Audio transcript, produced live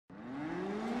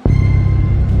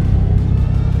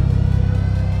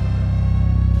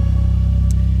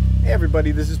Hey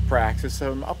everybody, this is Praxis.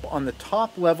 I'm up on the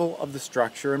top level of the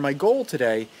structure, and my goal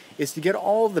today is to get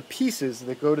all of the pieces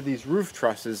that go to these roof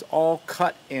trusses all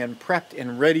cut and prepped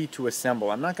and ready to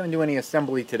assemble. I'm not going to do any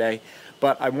assembly today,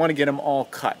 but I want to get them all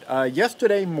cut.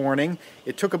 Yesterday morning,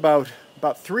 it took about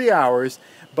 3 hours,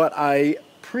 but I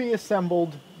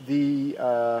pre-assembled the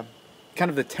kind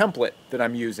of the template that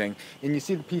I'm using, and you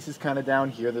see the pieces kind of down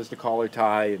here. There's the collar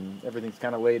tie and everything's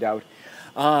kind of laid out.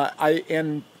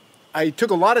 I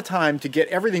took a lot of time to get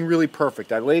everything really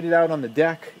perfect. I laid it out on the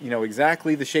deck, you know,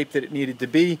 exactly the shape that it needed to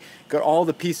be, got all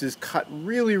the pieces cut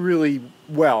really, really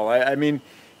well. I mean,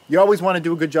 you always want to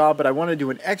do a good job, but I want to do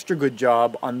an extra good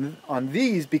job on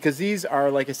these because these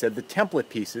are, like I said, the template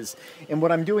pieces. And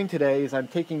what I'm doing today is I'm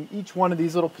taking each one of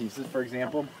these little pieces, for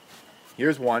example,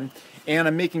 here's one, and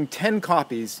I'm making 10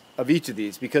 copies of each of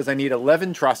these because I need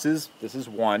 11 trusses. This is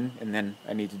one, and then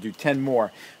I need to do 10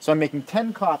 more. So I'm making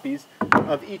 10 copies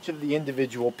of each of the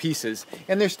individual pieces,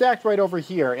 and they're stacked right over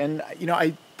here. And you know,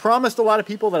 I promised a lot of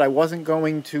people that I wasn't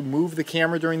going to move the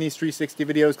camera during these 360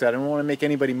 videos because I don't want to make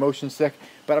anybody motion sick,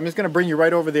 but I'm just going to bring you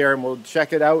right over there and we'll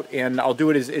check it out, and I'll do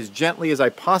it as gently as I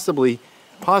possibly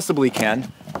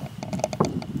can.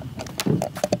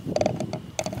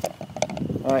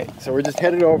 Alright, so we're just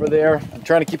headed over there. I'm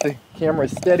trying to keep the camera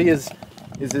as steady as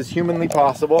humanly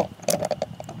possible.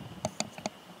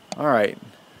 Alright,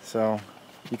 so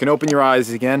you can open your eyes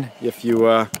again if you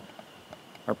are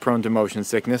prone to motion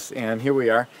sickness, and here we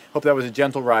are. Hope that was a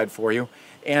gentle ride for you.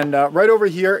 And right over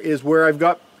here is where I've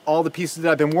got all the pieces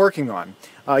that I've been working on.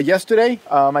 Yesterday,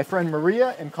 my friend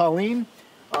Maria and Colleen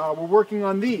were working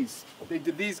on these. They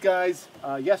did these guys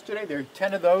yesterday. There are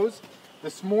 10 of those.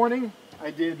 This morning,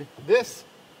 I did this,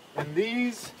 and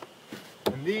these,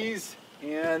 and these,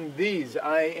 and these.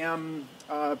 I am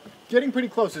getting pretty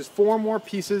close. There's 4 more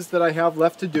pieces that I have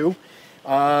left to do,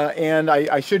 and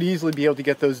I should easily be able to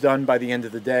get those done by the end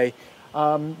of the day.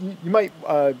 You might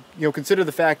consider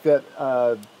the fact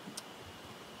that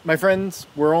my friends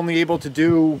were only able to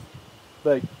do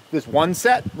like this one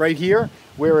set right here,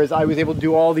 whereas I was able to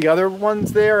do all the other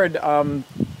ones there, and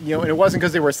and it wasn't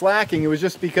because they were slacking. It was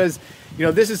just because,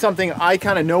 this is something I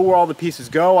kind of know where all the pieces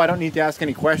go. I don't need to ask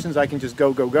any questions. I can just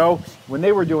go. When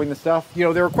they were doing the stuff,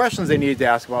 there were questions they needed to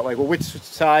ask about, like, well, which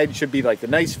side should be like the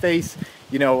nice face,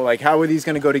 like how are these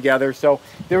going to go together? So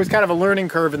there was kind of a learning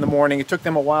curve in the morning. It took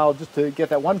them a while just to get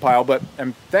that one pile, but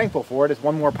I'm thankful for it. It's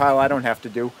one more pile I don't have to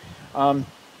do.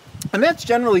 And that's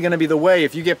generally going to be the way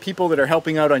if you get people that are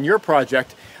helping out on your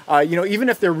project, even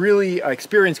if they're really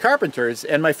experienced carpenters.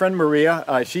 And my friend Maria,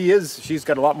 she's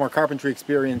got a lot more carpentry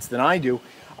experience than I do.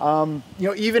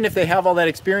 Even if they have all that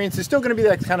experience, there's still going to be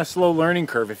that kind of slow learning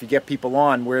curve if you get people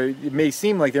on where it may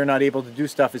seem like they're not able to do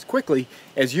stuff as quickly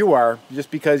as you are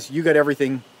just because you got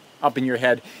everything up in your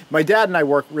head. My dad and I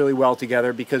work really well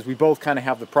together because we both kind of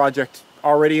have the project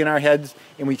already in our heads,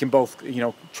 and we can both,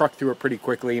 truck through it pretty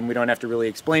quickly, and we don't have to really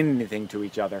explain anything to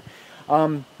each other.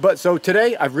 But so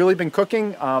today I've really been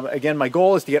cooking. Again, my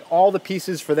goal is to get all the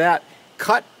pieces for that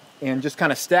cut and just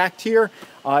kind of stacked here.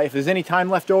 If there's any time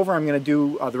left over, I'm going to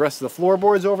do the rest of the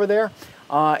floorboards over there.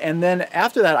 And then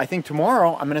after that, I think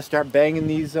tomorrow I'm going to start banging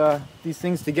these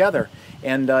things together.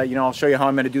 And I'll show you how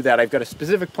I'm going to do that. I've got a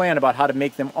specific plan about how to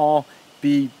make them all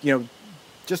be,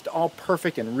 just all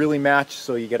perfect and really match,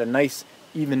 so you get a nice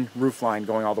even roof line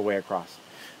going all the way across.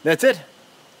 That's it.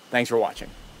 Thanks for watching.